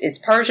it's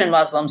Persian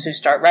Muslims who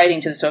start writing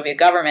to the Soviet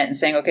government and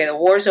saying, okay, the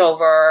war's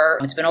over.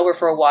 It's been over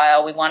for a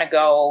while. We want to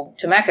go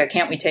to Mecca.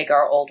 Can't we take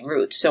our old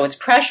route? So it's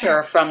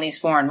pressure from these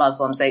foreign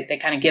Muslims. They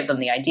kind of give them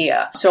the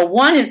idea. So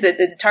one is that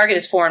the target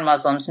is foreign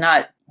Muslims,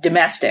 not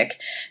domestic.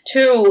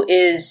 Two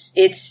is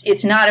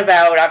it's not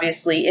about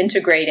obviously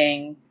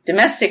integrating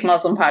domestic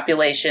Muslim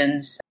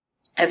populations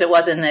as it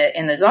was in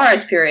the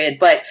Tsarist period,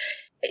 but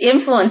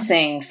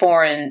influencing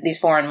these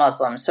foreign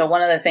Muslims. So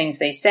one of the things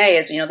they say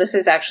is, this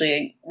is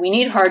actually, we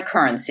need hard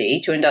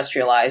currency to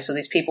industrialize, so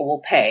these people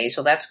will pay,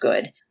 so that's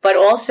good. But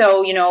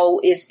also,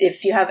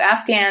 if you have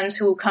Afghans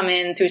who come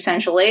in through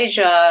Central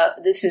Asia,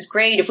 this is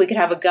great. If we could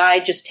have a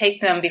guide just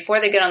take them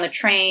before they get on the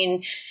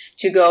train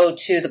to go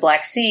to the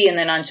Black Sea and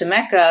then on to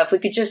Mecca, if we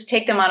could just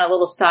take them on a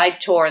little side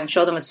tour and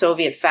show them a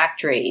Soviet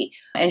factory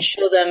and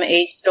show them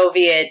a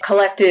Soviet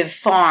collective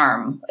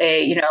farm,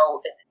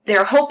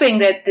 they're hoping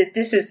that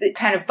this is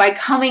kind of, by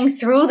coming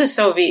through the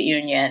Soviet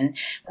Union,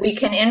 we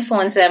can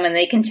influence them and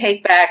they can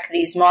take back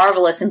these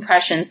marvelous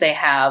impressions they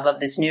have of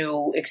this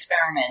new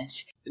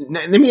experiment.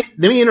 Let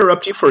me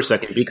interrupt you for a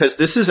second, because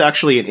this is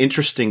actually an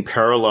interesting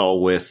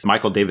parallel with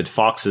Michael David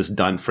Fox has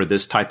done for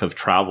this type of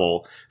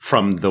travel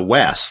from the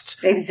West.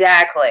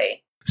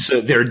 Exactly.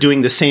 So they're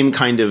doing the same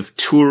kind of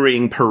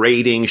touring,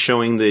 parading,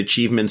 showing the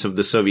achievements of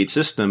the Soviet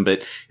system.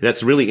 But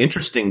that's really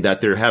interesting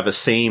that they have a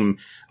same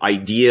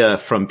idea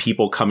from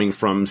people coming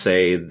from,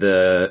 say,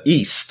 the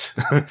East.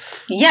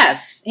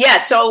 Yes. Yeah.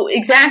 So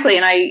exactly.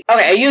 And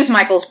I use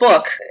Michael's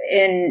book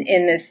in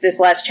this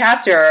last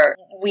chapter.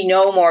 We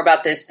know more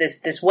about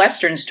this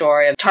Western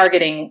story of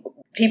targeting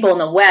people in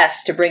the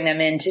West to bring them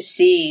in to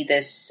see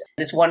this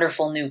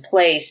wonderful new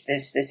place,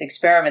 this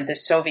experiment,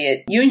 this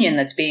Soviet Union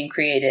that's being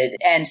created.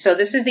 And so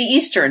this is the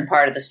Eastern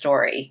part of the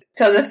story.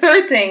 So the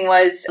third thing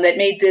that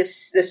made the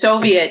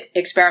Soviet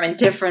experiment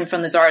different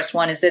from the Tsarist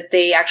one is that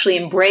they actually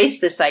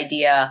embraced this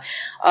idea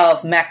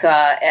of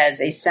Mecca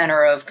as a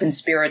center of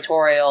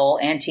conspiratorial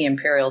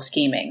anti-imperial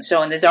scheming.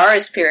 So in the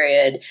Tsarist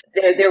period,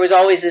 there was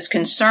always this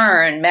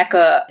concern.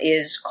 Mecca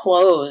is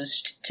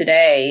closed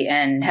today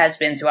and has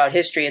been throughout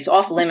history. It's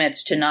off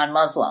limits to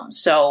non-Muslims.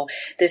 So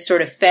this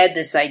sort of fed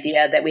this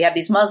idea that we have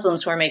these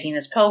Muslims who are making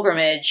this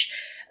pilgrimage,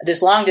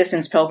 this long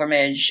distance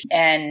pilgrimage,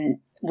 and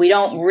we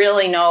don't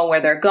really know where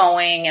they're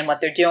going and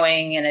what they're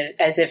doing. And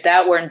as if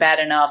that weren't bad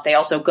enough, they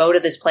also go to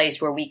this place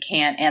where we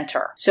can't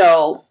enter.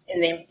 So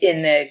in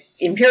the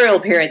imperial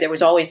period, there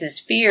was always this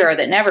fear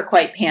that never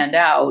quite panned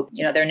out.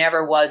 You know, there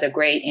never was a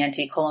great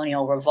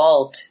anti-colonial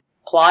revolt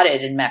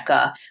plotted in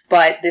Mecca,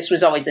 but this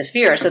was always the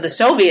fear. So the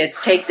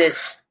Soviets take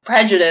this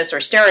prejudice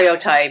or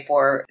stereotype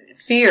or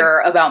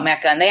fear about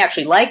Mecca, and they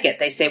actually like it.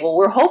 They say, well,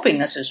 we're hoping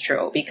this is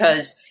true,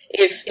 because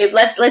if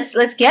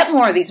let's get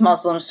more of these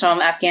Muslims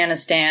from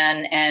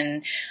Afghanistan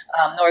and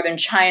northern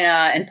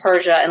China and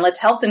Persia, and let's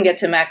help them get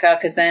to Mecca,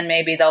 because then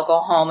maybe they'll go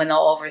home and they'll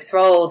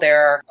overthrow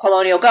their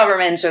colonial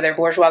governments or their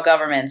bourgeois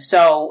governments.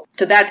 So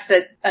that's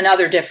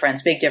another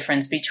big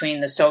difference between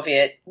the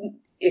Soviet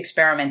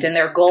experiment and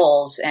their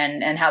goals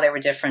and how they were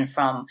different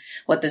from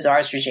what the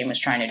Tsarist regime was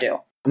trying to do.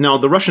 Now,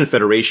 the Russian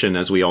Federation,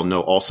 as we all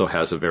know, also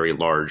has a very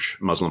large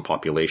Muslim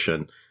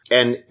population.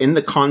 And in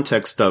the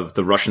context of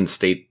the Russian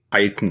state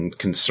heightened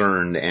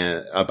concern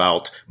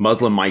about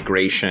Muslim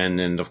migration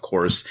and, of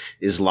course,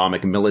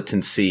 Islamic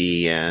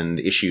militancy and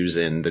issues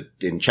in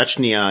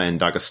Chechnya and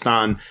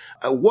Dagestan,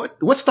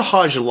 what's the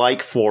Hajj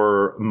like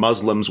for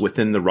Muslims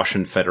within the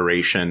Russian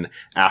Federation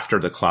after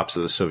the collapse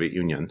of the Soviet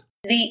Union?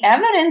 The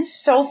evidence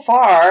so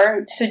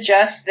far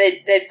suggests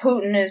that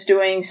Putin is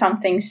doing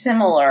something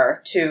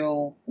similar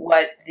to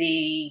what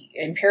the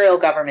imperial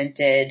government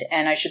did.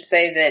 And I should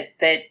say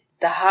that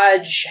the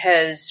Hajj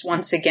has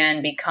once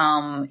again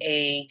become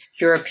a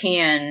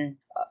European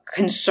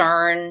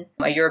concern,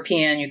 a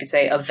European, you could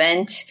say,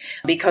 event,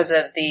 because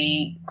of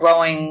the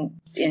growing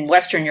in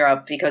Western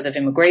Europe, because of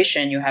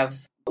immigration. You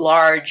have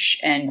large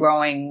and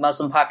growing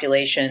Muslim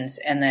populations,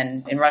 and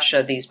then in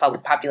Russia, these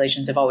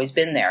populations have always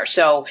been there.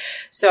 So,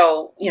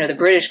 you know, the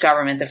British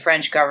government, the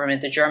French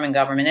government, the German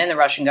government, and the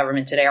Russian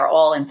government today are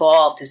all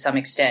involved to some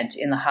extent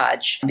in the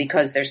Hajj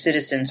because their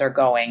citizens are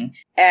going.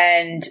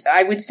 And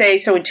I would say,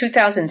 so in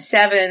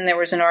 2007, there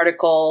was an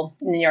article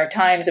in the New York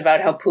Times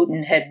about how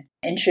Putin had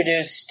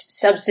introduced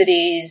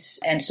subsidies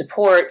and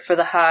support for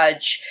the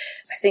Hajj.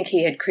 I think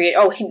he had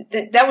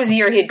created, that was the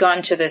year he had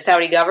gone to the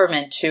Saudi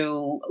government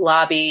to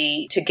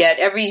lobby to get,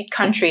 every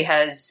country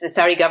has, the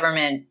Saudi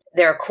government,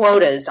 there are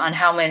quotas on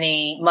how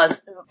many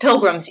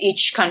pilgrims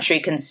each country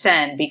can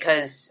send,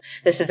 because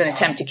this is an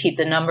attempt to keep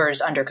the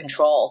numbers under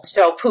control.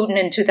 So Putin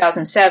in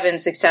 2007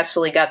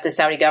 successfully got the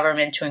Saudi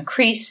government to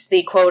increase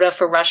the quota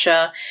for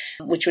Russia,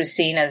 which was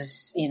seen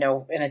as, you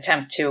know, an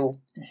attempt to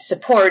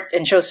support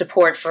and show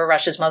support for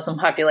Russia's Muslim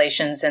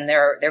populations and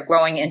their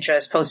growing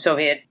interest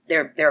post-Soviet,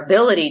 their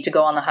ability to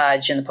go on the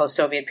Hajj in the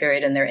post-Soviet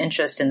period and their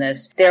interest in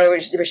this. There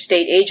were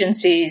state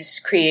agencies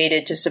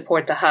created to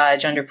support the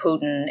Hajj under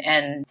Putin,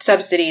 and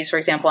subsidies, for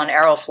example, on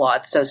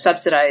Aeroflot, so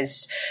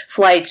subsidized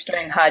flights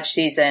during Hajj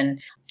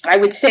season. I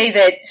would say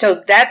that,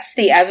 so that's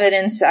the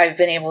evidence I've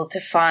been able to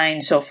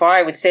find so far.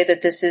 I would say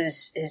that this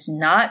is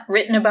not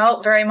written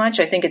about very much.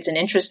 I think it's an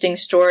interesting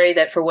story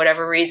that for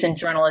whatever reason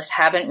journalists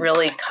haven't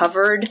really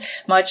covered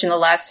much in the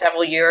last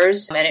several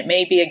years. And it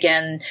may be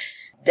again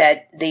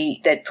that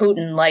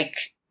Putin, like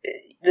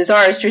the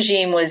Tsarist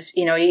regime, was,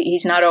 you know,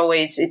 he's not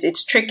always,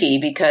 it's tricky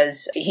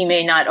because he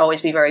may not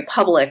always be very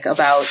public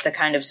about the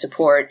kind of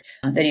support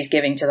that he's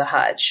giving to the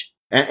Hajj.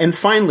 And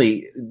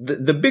finally,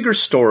 the bigger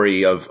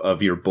story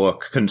of your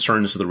book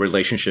concerns the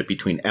relationship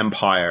between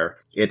empire,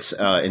 its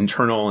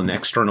internal and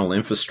external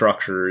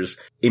infrastructures,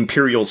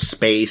 imperial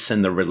space,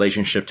 and the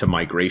relationship to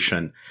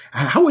migration.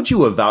 How would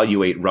you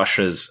evaluate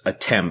Russia's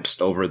attempts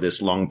over this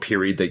long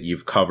period that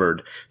you've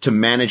covered to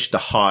manage the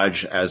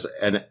Hajj as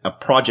a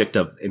project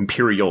of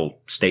imperial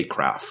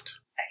statecraft?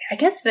 I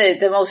guess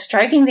the most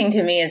striking thing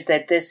to me is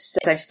that this,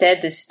 as I've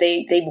said,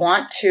 they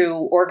want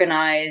to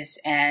organize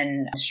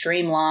and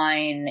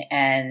streamline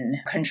and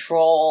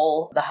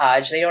control the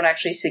Hajj. They don't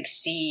actually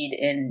succeed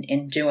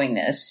in doing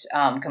this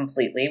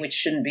completely, which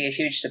shouldn't be a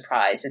huge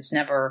surprise. It's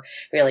never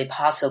really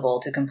possible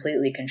to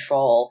completely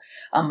control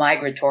a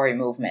migratory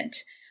movement.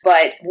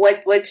 But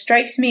what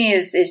strikes me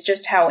is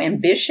just how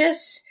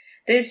ambitious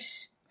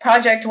this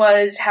project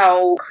was,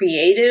 how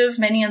creative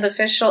many of the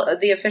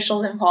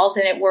officials involved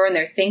in it were, and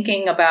they're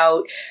thinking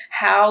about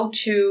how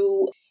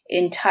to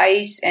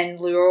entice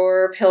and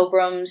lure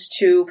pilgrims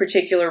to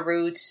particular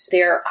routes,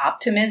 their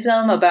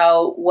optimism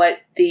about what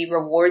the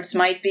rewards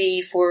might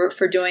be for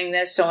doing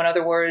this. So in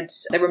other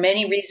words, there were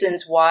many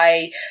reasons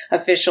why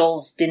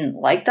officials didn't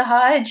like the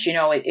Hajj.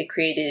 It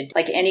created,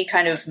 like any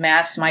kind of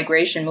mass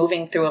migration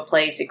moving through a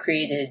place, it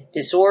created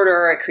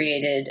disorder, it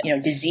created,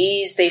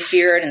 disease they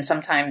feared. And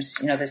sometimes,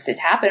 this did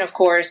happen, of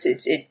course.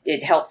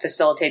 It helped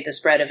facilitate the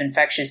spread of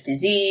infectious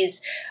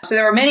disease. So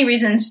there were many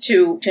reasons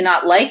to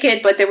not like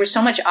it, but there was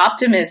so much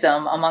optimism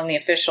among the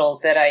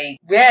officials that I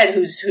read,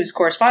 whose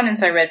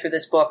correspondence I read for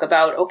this book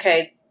about,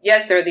 okay,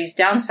 yes, there are these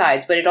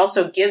downsides, but it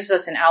also gives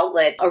us an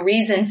outlet, a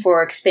reason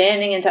for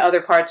expanding into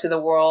other parts of the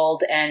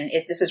world. And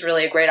if this is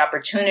really a great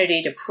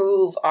opportunity to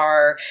prove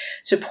our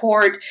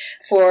support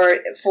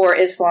for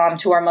Islam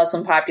to our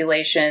Muslim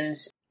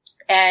populations.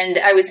 And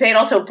I would say it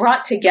also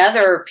brought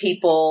together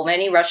people,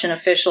 many Russian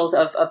officials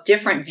of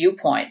different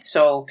viewpoints.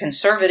 So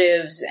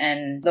conservatives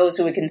and those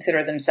who would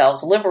consider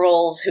themselves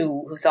liberals,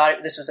 who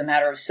thought this was a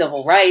matter of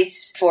civil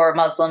rights for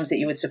Muslims, that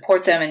you would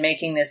support them in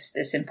making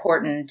this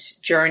important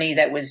journey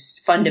that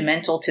was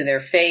fundamental to their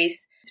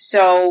faith.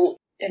 So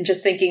I'm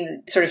just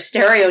thinking sort of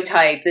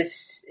stereotype,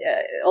 this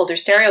older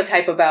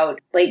stereotype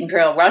about late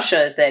imperial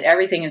Russia is that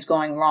everything is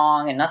going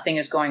wrong and nothing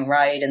is going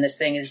right, and this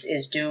thing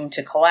is doomed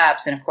to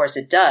collapse. And of course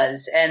it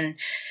does. And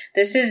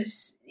this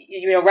is,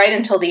 right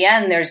until the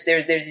end, there's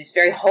these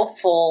very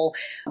hopeful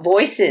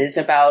voices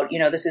about,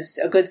 this is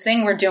a good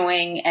thing we're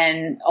doing.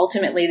 And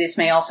ultimately this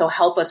may also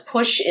help us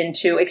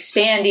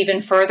expand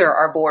even further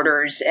our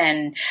borders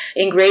and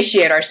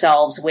ingratiate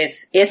ourselves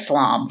with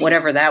Islam,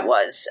 whatever that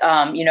was,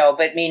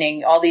 but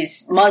meaning all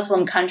these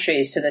Muslim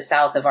countries to the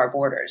south of our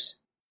borders.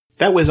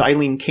 That was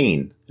Eileen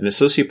Kane, an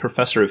associate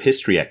professor of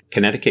history at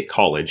Connecticut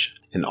College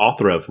and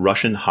author of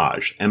Russian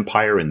Hajj,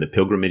 Empire and the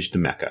Pilgrimage to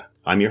Mecca.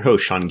 I'm your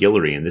host, Sean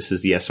Guillory, and this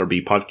is the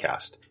SRB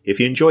Podcast. If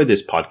you enjoy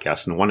this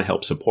podcast and want to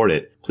help support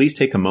it, please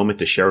take a moment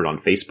to share it on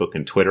Facebook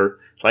and Twitter,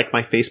 like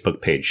my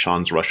Facebook page,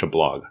 Sean's Russia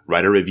Blog,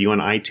 write a review on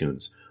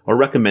iTunes, or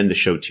recommend the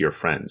show to your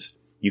friends.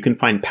 You can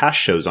find past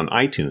shows on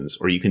iTunes,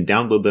 or you can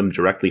download them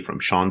directly from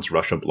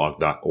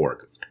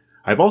seansrussiablog.org.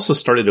 I've also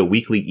started a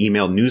weekly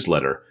email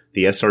newsletter,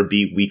 the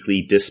SRB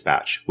Weekly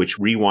Dispatch, which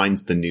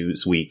rewinds the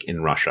news week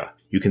in Russia.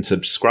 You can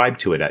subscribe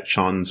to it at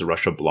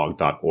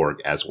seansrussiablog.org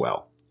as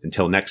well.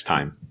 Until next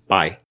time,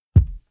 bye.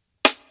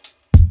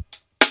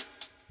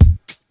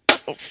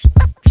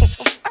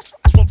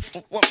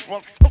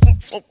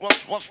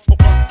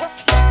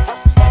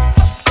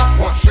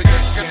 Once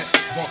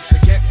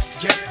again,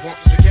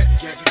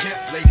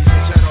 ladies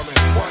and gentlemen.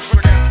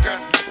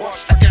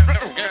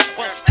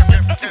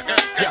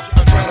 Yeah,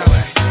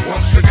 adrenaline.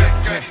 Once again,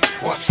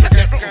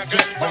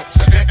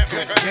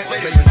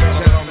 ladies and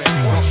gentlemen.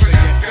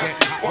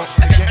 Once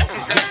again,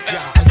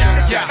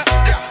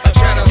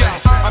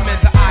 adrenaline. I'm in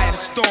the eye of the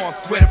storm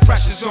where the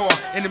pressure's on,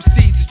 and them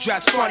seeds is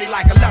dressed funny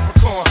like a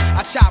leprechaun.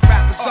 I chop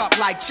rappers up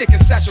like chicken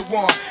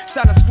Szechuan,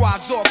 selling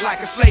squads off like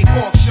a slave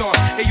auction.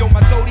 Hey yo,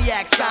 my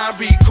zodiac sign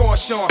read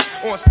caution.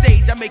 On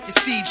stage I make you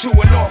see to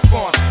an off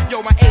on.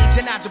 Yo, my age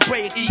and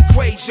algebraic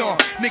equation.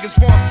 Niggas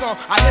want some,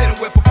 I hit them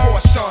with a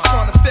portion.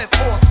 Son of fifth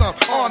awesome,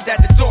 armed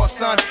at the door,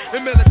 son.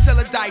 And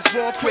Militilla dice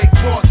roll quick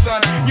draw,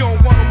 son. You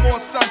don't want no more,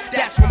 son,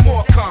 that's when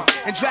more come.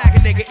 And drag a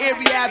nigga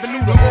Erie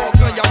Avenue to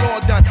Oregon, y'all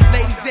all done.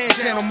 Ladies and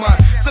gentlemen,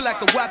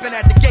 select a weapon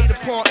at the gate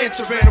upon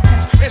entering the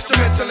roots.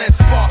 Instrumental and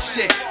spark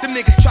shit. Them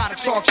niggas try to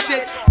talk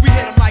shit, we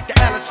hit them like the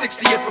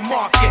LS60 if a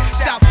market.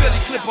 South Philly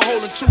clip a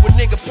hole into a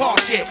nigga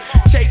park it.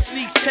 Take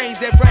sneaks,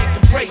 chains and rings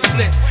and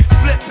bracelets.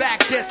 Split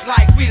back this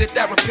like we the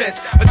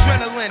therapists.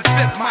 Adrenaline,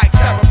 fifth mic